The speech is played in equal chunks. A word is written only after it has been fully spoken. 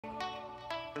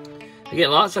I get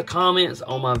lots of comments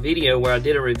on my video where I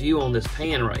did a review on this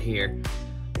pan right here.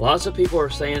 Lots of people are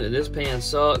saying that this pan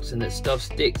sucks and that stuff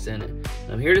sticks in it.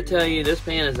 I'm here to tell you this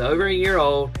pan is over a year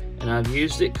old and I've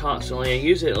used it constantly. I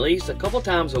use it at least a couple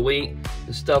times a week.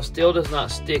 The stuff still does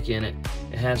not stick in it.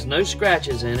 It has no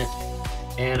scratches in it.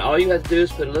 And all you have to do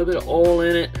is put a little bit of oil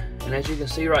in it. And as you can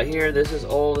see right here, this is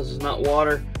oil, this is not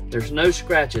water. There's no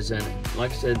scratches in it.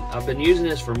 Like I said, I've been using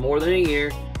this for more than a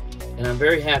year and I'm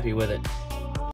very happy with it.